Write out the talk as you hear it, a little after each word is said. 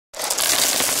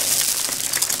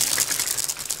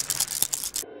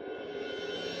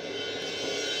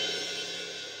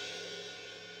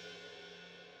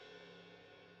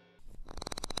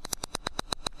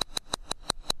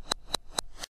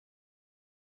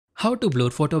How to blur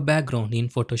photo background in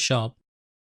Photoshop.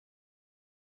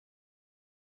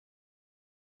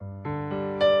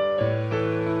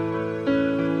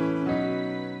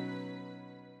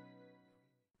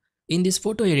 In this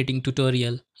photo editing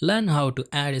tutorial, learn how to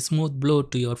add a smooth blur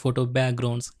to your photo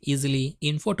backgrounds easily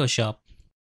in Photoshop.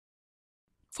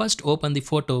 First open the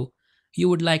photo you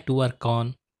would like to work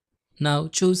on. Now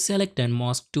choose Select and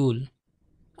Mask tool.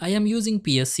 I am using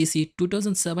PSCC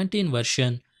 2017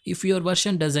 version. If your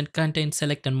version doesn't contain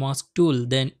Select and Mask tool,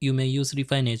 then you may use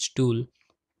Refine Edge tool.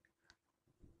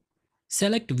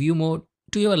 Select View mode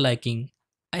to your liking.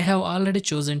 I have already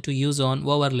chosen to use on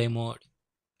Overlay mode.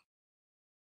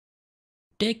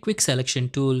 Take Quick Selection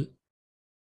tool.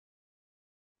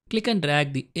 Click and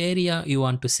drag the area you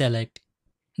want to select.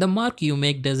 The mark you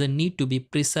make doesn't need to be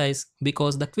precise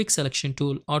because the quick selection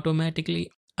tool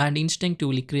automatically and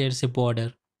instinctively creates a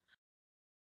border.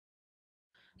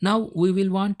 Now we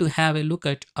will want to have a look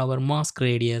at our mask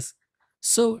radius.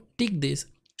 So tick this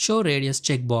Show Radius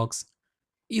checkbox.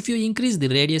 If you increase the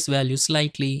radius value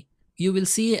slightly, you will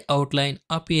see an outline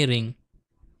appearing.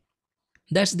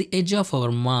 That's the edge of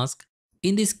our mask.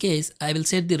 In this case, I will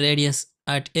set the radius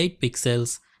at 8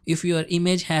 pixels. If your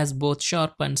image has both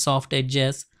sharp and soft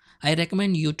edges, I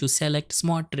recommend you to select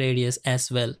Smart Radius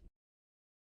as well.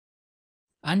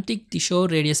 Untick the Show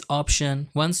Radius option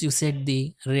once you set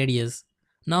the radius.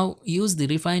 Now use the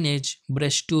Refine Edge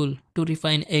brush tool to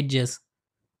refine edges.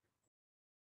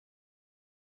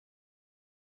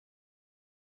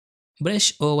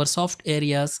 Brush over soft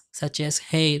areas such as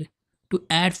hair to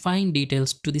add fine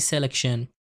details to the selection.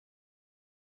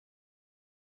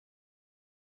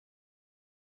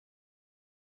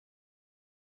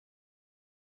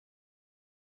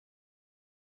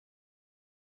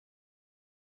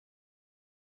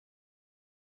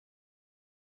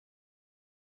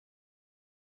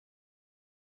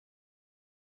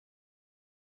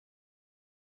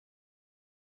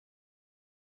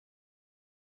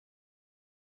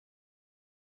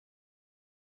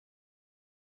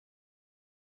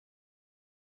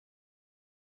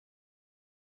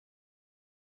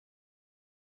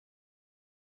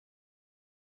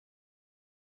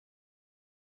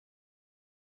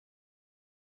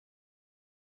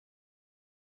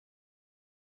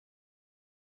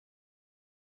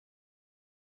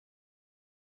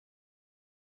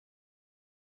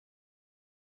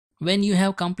 When you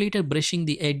have completed brushing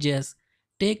the edges,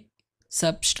 take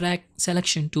Subtract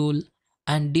Selection tool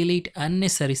and delete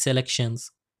unnecessary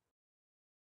selections.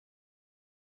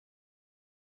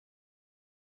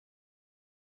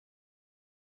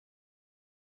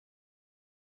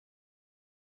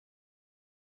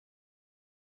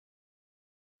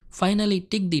 Finally,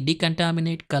 tick the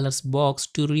Decontaminate Colors box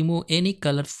to remove any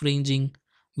color fringing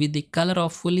with the color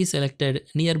of fully selected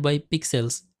nearby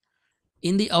pixels.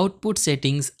 In the output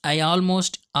settings, I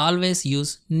almost always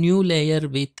use New Layer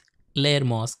with Layer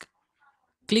Mask.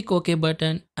 Click OK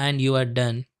button and you are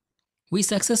done. We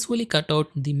successfully cut out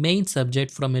the main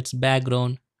subject from its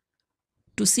background.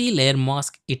 To see Layer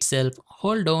Mask itself,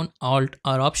 hold down Alt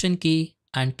or Option key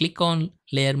and click on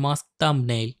Layer Mask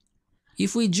thumbnail.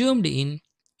 If we zoomed in,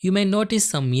 you may notice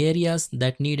some areas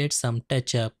that needed some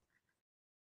touch up.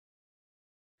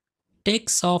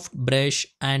 Take soft brush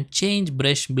and change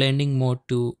brush blending mode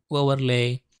to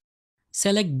overlay.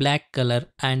 Select black color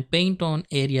and paint on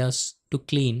areas to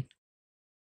clean.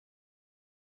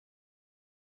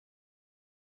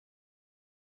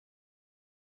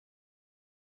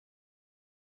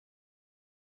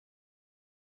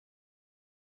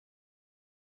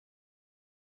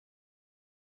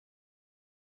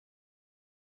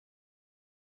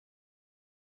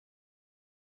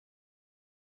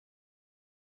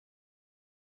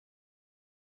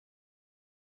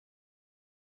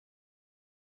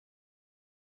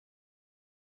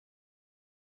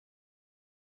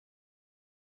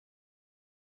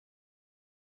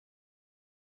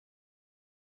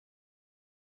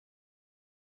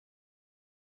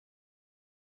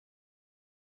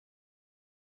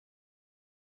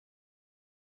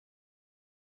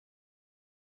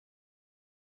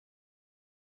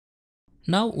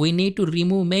 Now we need to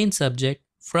remove main subject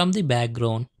from the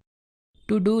background.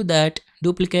 To do that,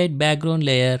 duplicate background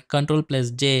layer Ctrl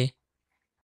plus J.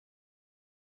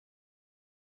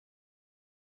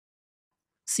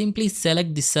 Simply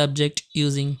select the subject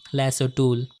using lasso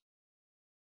tool.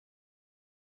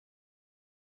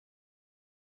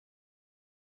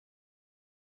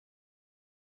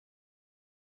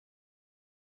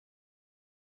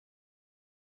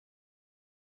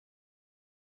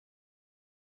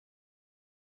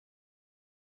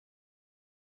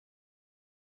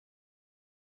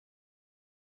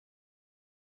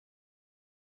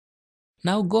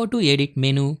 Now go to edit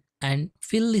menu and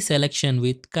fill the selection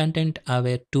with content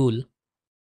aware tool.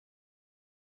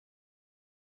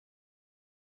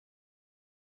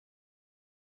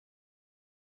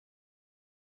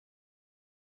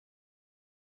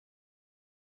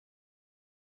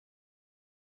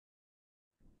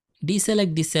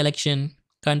 Deselect the selection,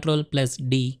 Ctrl plus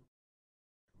D.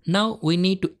 Now we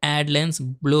need to add lens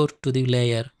blur to the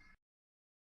layer.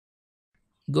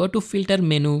 Go to filter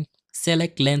menu,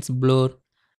 select lens blur.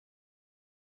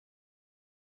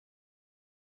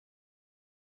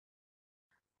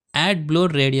 Add blur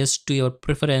radius to your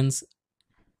preference.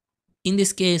 In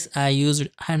this case I used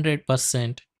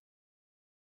 100%.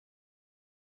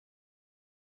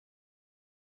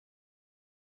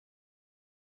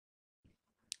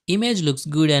 Image looks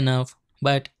good enough,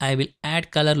 but I will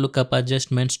add color lookup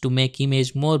adjustments to make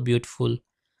image more beautiful.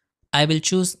 I will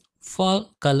choose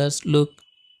fall colors look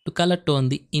to color tone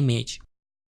the image.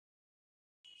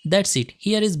 That's it.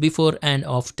 Here is before and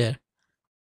after.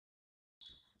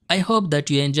 I hope that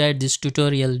you enjoyed this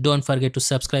tutorial. Don't forget to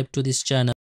subscribe to this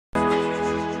channel.